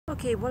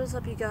Okay, what is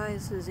up you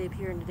guys? This is Ape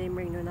here, and today I'm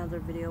bringing you another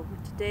video.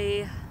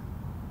 Today,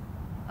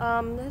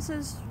 this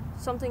is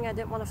something I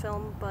didn't want to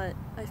film, but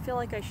I feel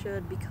like I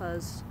should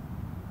because,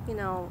 you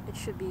know, it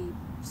should be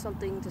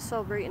something to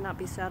celebrate and not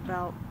be sad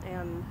about.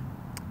 And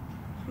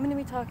I'm going to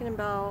be talking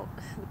about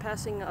the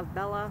passing of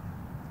Bella.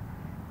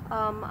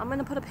 I'm going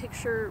to put a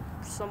picture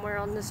somewhere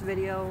on this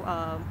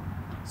video,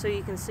 so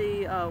you can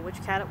see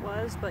which cat it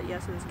was, but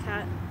yes, it was a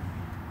cat.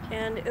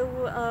 And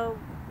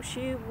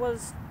she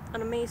was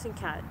an amazing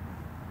cat.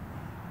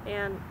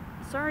 And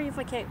sorry if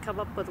I can't come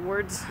up with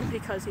words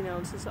because, you know,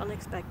 this is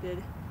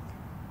unexpected.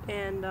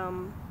 And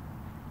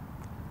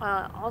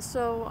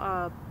also,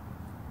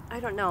 I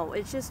don't know,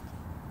 it's just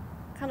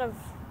kind of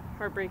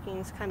heartbreaking.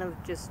 It's kind of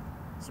just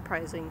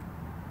surprising.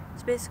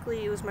 So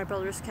basically, it was my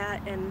brother's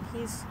cat, and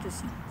he's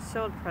just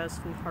so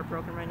depressed and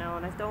heartbroken right now,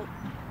 and I don't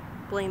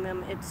blame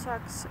him. It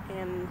sucks,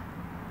 and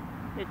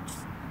it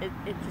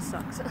just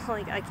sucks.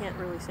 Like, I can't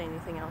really say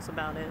anything else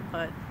about it,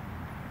 but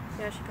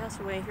yeah, she passed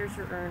away. Here's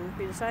her urn.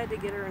 We decided to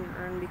get her an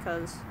urn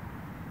because,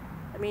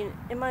 I mean,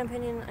 in my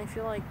opinion, I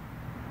feel like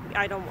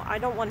I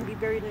don't want to be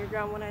buried in the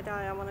ground when I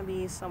die. I want to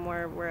be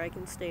somewhere where I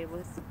can stay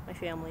with my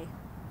family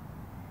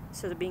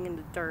instead of being in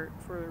the dirt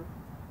for,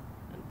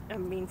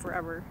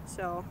 forever.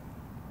 So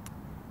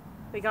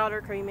we got her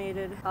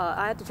cremated.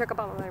 I had to check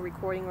about my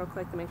recording real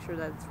quick to make sure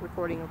that it's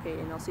recording okay,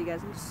 and I'll see you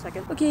guys in just a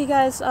second. Okay,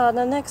 guys,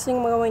 the next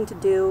thing we're going to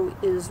do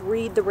is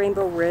read the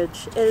Rainbow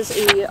Ridge. It is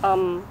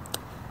a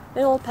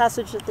little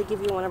passage that they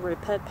give you whenever a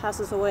pet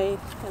passes away,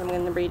 and I'm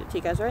going to read it to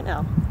you guys right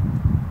now.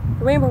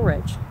 The Rainbow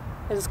Ridge.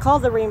 It is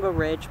called the Rainbow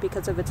Ridge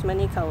because of its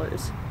many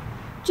colors.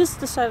 Just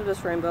the side of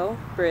this rainbow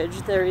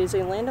bridge, there is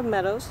a land of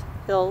meadows,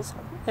 hills,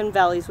 and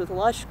valleys with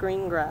lush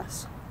green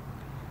grass.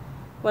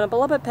 When a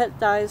beloved pet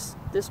dies,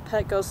 this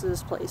pet goes to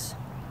this place.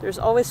 There's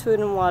always food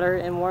and water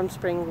and warm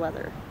spring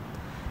weather.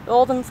 The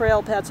old and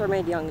frail pets are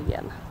made young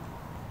again.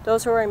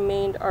 Those who are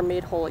maimed are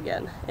made whole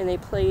again, and they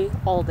play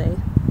all day.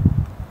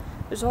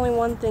 There's only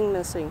one thing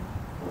missing.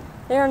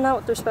 They are not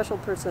with their special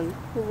person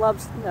who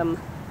loves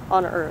them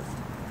on earth.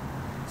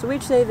 So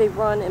each day they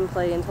run and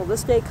play until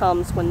this day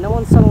comes when no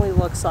one suddenly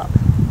looks up.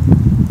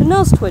 The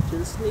nose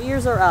twitches, the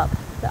ears are up,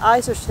 the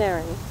eyes are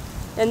staring,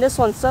 and this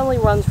one suddenly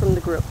runs from the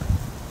group.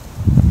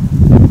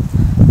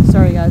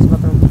 Sorry guys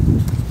about the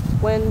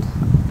wind.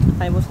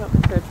 I was not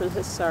prepared for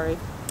this, sorry.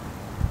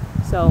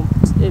 So,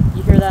 if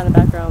you hear that in the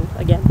background,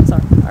 again,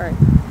 sorry. Alright.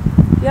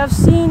 You have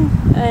seen,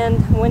 and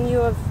when you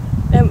have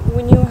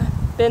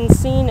been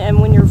seen, and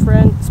when your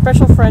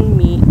special friend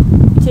meet,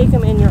 you take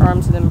him in your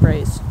arms and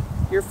embrace.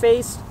 Your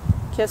face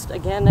kissed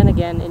again and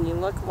again, and you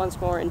look once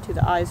more into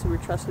the eyes of your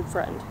trusted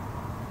friend.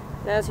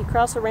 And as you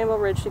cross the Rainbow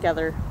Ridge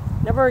together,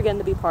 never again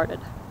to be parted.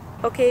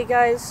 Okay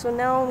guys, so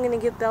now I'm going to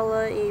give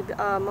Bella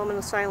a moment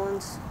of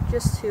silence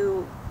just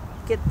to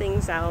get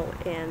things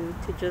out and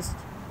to just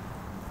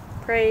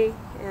pray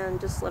and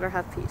just let her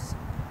have peace.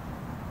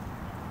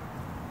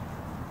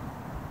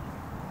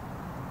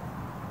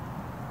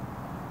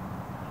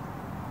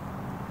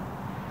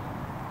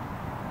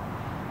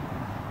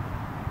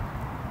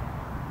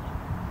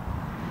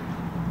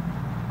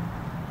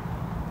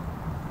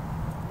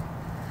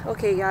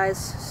 Okay guys,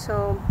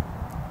 so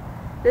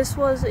this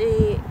was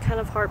a kind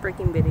of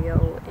heartbreaking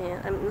video,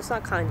 and I mean, it's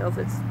not kind of,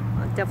 it's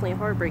definitely a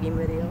heartbreaking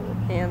video,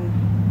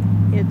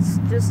 and it's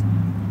just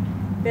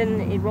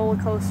been a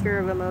roller coaster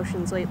of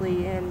emotions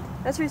lately, and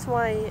that's the reason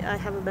why I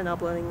haven't been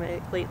uploading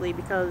lately,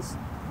 because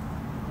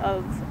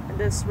of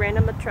this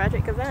random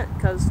tragic event,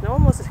 because no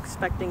one was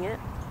expecting it.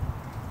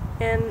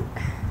 And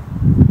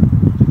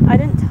I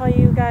didn't tell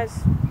you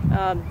guys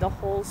the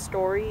whole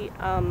story.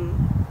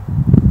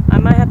 I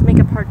might have to make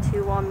a part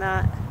 2 on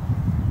that,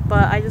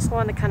 but I just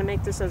wanted to kind of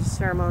make this as a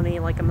ceremony,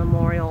 like a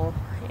memorial,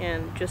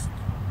 and just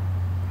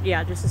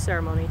a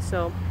ceremony.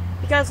 So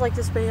if you guys like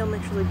this video,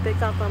 make sure to leave a big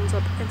thumbs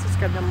up and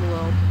subscribe down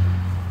below,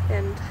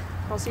 and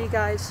I'll see you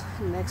guys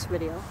in the next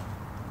video.